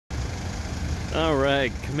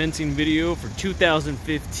Alright, commencing video for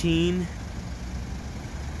 2015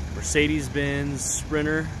 Mercedes-Benz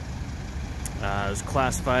Sprinter. It was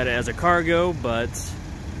classified as a cargo, but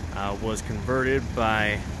was converted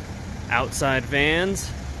by Outside Van,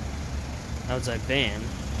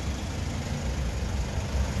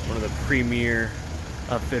 one of the premier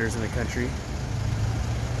upfitters in the country.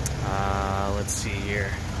 Let's see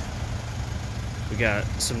here. We got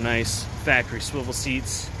some nice factory swivel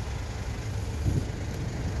seats.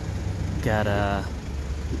 Got a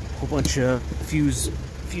whole bunch of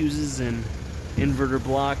fuses and inverter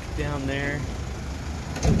block down there.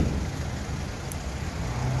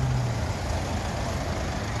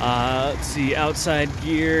 Let's see, outside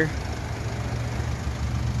gear.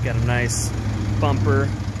 Got a nice bumper,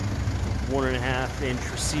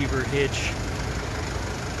 1.5-inch receiver hitch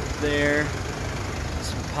there.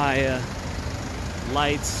 Some Paya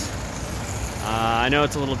lights. I know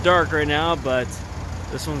it's a little dark right now, but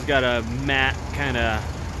this one's got a matte kind of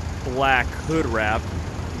black hood wrap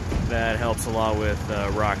that helps a lot with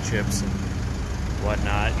rock chips and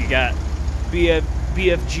whatnot. You got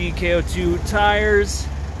BFG KO2 tires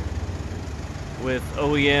with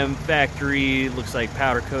OEM factory, looks like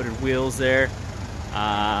powder coated wheels there.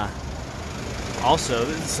 Also,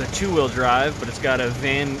 this is a 2-wheel drive, but it's got a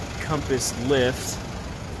Van Compass lift.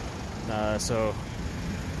 So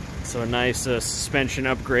a nice suspension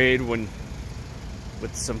upgrade with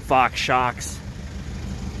some Fox shocks.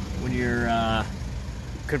 When you're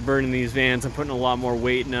converting these vans and putting a lot more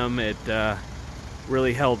weight in them, it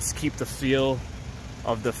really helps keep the feel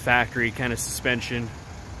of the factory kind of suspension.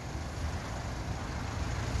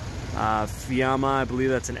 Fiamma, I believe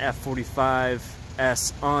that's an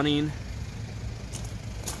F45S awning.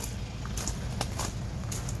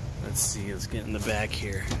 Let's see, let's get in the back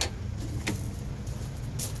here.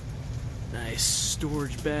 Nice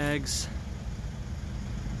storage bags.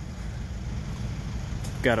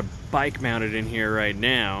 Got a bike mounted in here right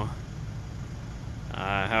now.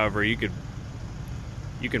 However, you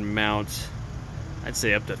can mount, I'd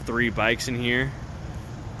say, up to 3 bikes in here.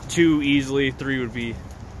 2 easily, 3 would be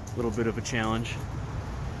a little bit of a challenge.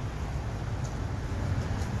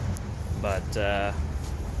 But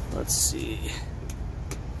let's see.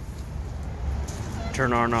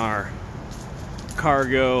 Turn on our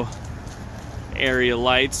cargo area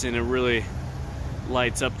lights, and it really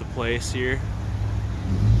lights up the place here.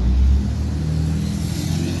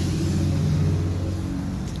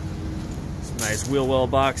 Some nice wheel well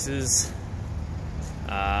boxes.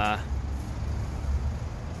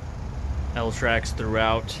 L-tracks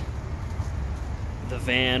throughout the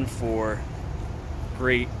van for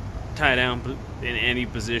great tie down in any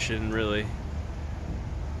position, really.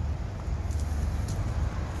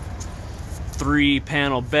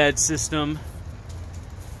 3-panel bed system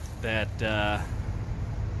that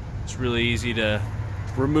it's really easy to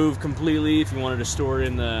remove completely if you wanted to store it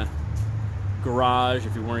in the garage.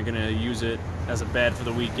 If you weren't going to use it as a bed for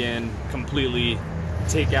the weekend, completely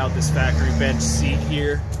take out this factory bench seat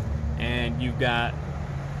here, and you've got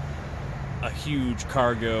a huge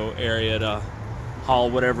cargo area to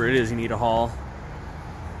haul whatever it is you need to haul.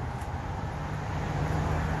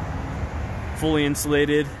 Fully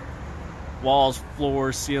insulated walls,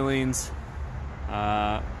 floors, ceilings.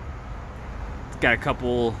 Got a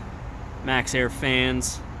couple Max Air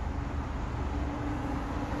fans,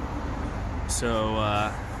 so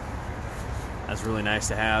that's really nice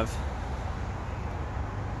to have.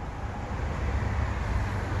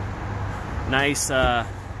 Nice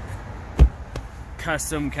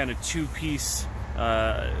custom kind of 2-piece,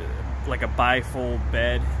 like a bifold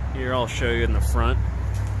bed. Here, I'll show you in the front.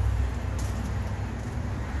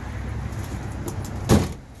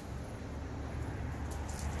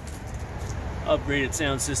 Upgraded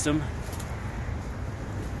sound system.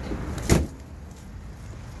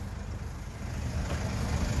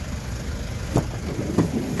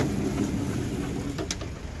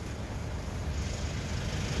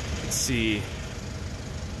 Let's see.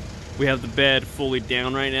 We have the bed fully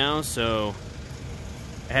down right now, so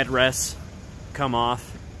headrests come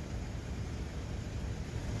off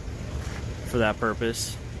for that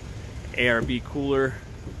purpose. ARB cooler,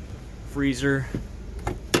 freezer.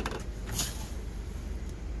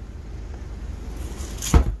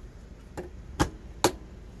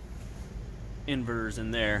 Inverters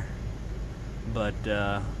in there, but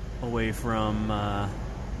away from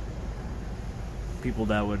people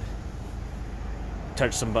that would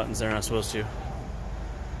touch some buttons they're not supposed to.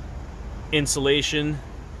 Insulation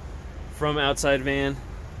from Outside Van.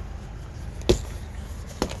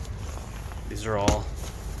 These are all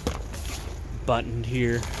buttoned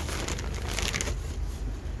here.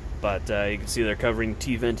 But you can see they're covering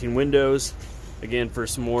T-venting windows, again, for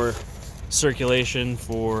some more circulation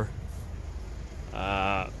for,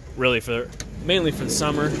 mainly for the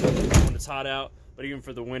summer when it's hot out, but even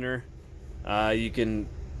for the winter, you can,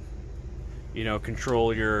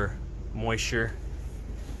 control your moisture.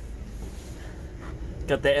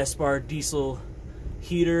 Got the Espar diesel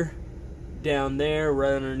heater down there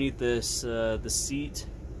right underneath this the seat,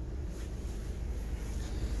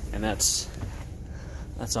 and that's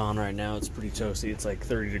on right now. It's pretty toasty. It's like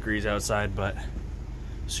 30 degrees outside, but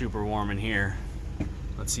super warm in here.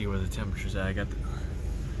 Let's see where the temperature's at. I got the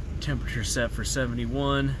temperature set for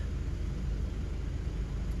 71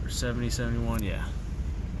 or 70, 71, yeah.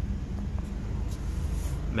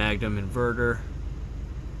 Magnum inverter.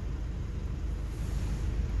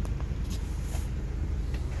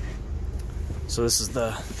 So this is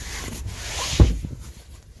the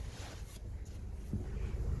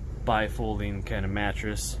bifolding kind of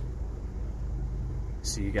mattress.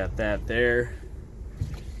 So you got that there.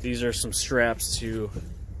 These are some straps to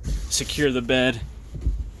secure the bed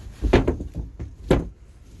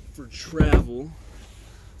for travel.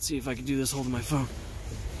 Let's see if I can do this holding my phone.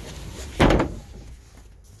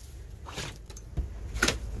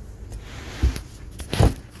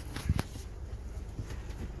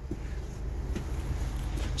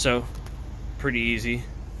 So, pretty easy.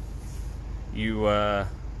 You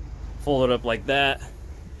fold it up like that.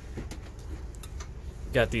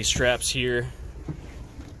 Got these straps here.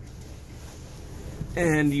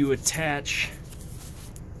 And you attach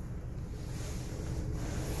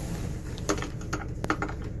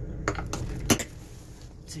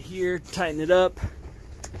to here, tighten it up.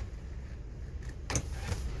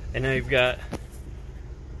 And now you've got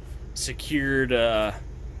secured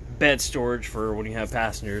bed storage for when you have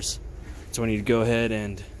passengers. So when you go ahead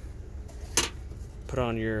and put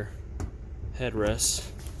on your headrests,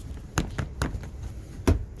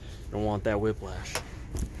 you don't want that whiplash.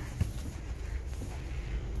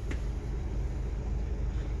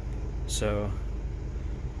 So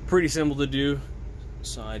pretty simple to do.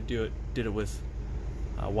 So I did it with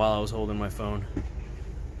while I was holding my phone.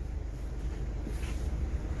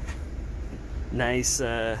 Nice.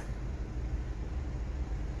 I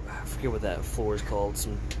forget what that floor is called.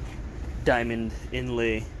 Some diamond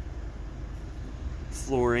inlay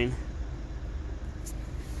flooring.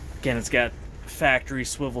 Again, it's got factory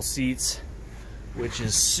swivel seats, which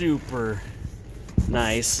is super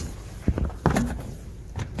nice.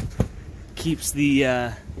 Keeps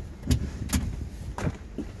the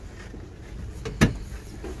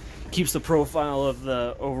profile of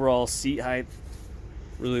the overall seat height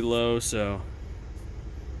really low, so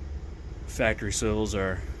factory swivels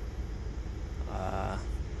are,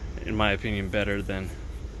 in my opinion, better than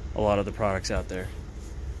a lot of the products out there.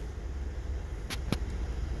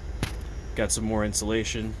 Got some more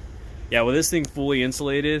insulation. Yeah, with this thing fully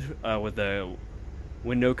insulated, with the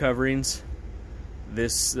window coverings,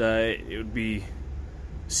 this it would be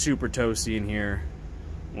super toasty in here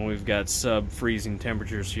when we've got sub-freezing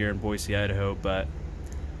temperatures here in Boise, Idaho. But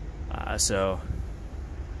so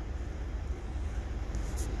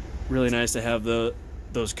really nice to have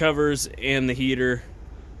those covers and the heater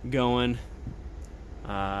going.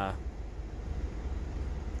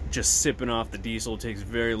 Just sipping off the diesel. It takes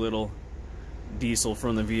very little diesel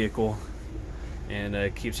from the vehicle,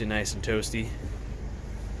 and keeps you nice and toasty.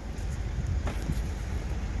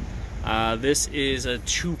 This is a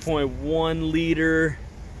 2.1 liter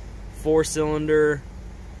 4-cylinder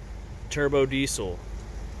turbo diesel.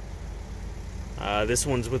 This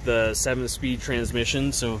one's with the 7-speed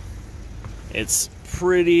transmission, so it's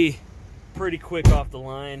pretty quick off the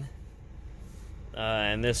line.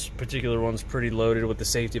 And this particular one's pretty loaded with the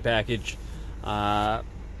safety package.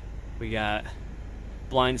 We got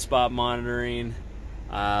blind spot monitoring,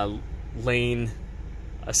 lane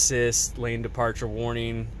assist, lane departure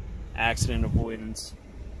warning, accident avoidance.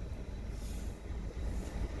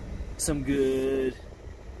 Some good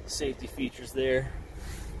safety features there.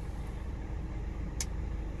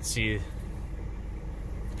 See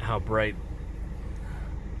how bright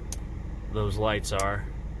those lights are.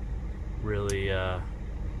 Really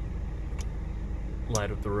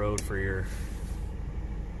light up the road for your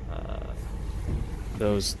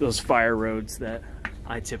those fire roads that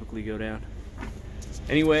I typically go down.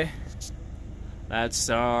 Anyway, that's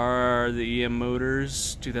the EM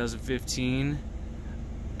Motors 2015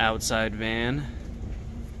 outside van.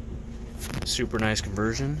 Super nice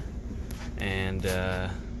conversion,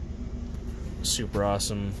 and super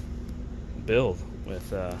awesome build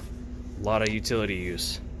with a lot of utility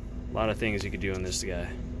use. A lot of things you could do in this guy.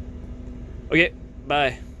 Okay,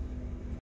 bye.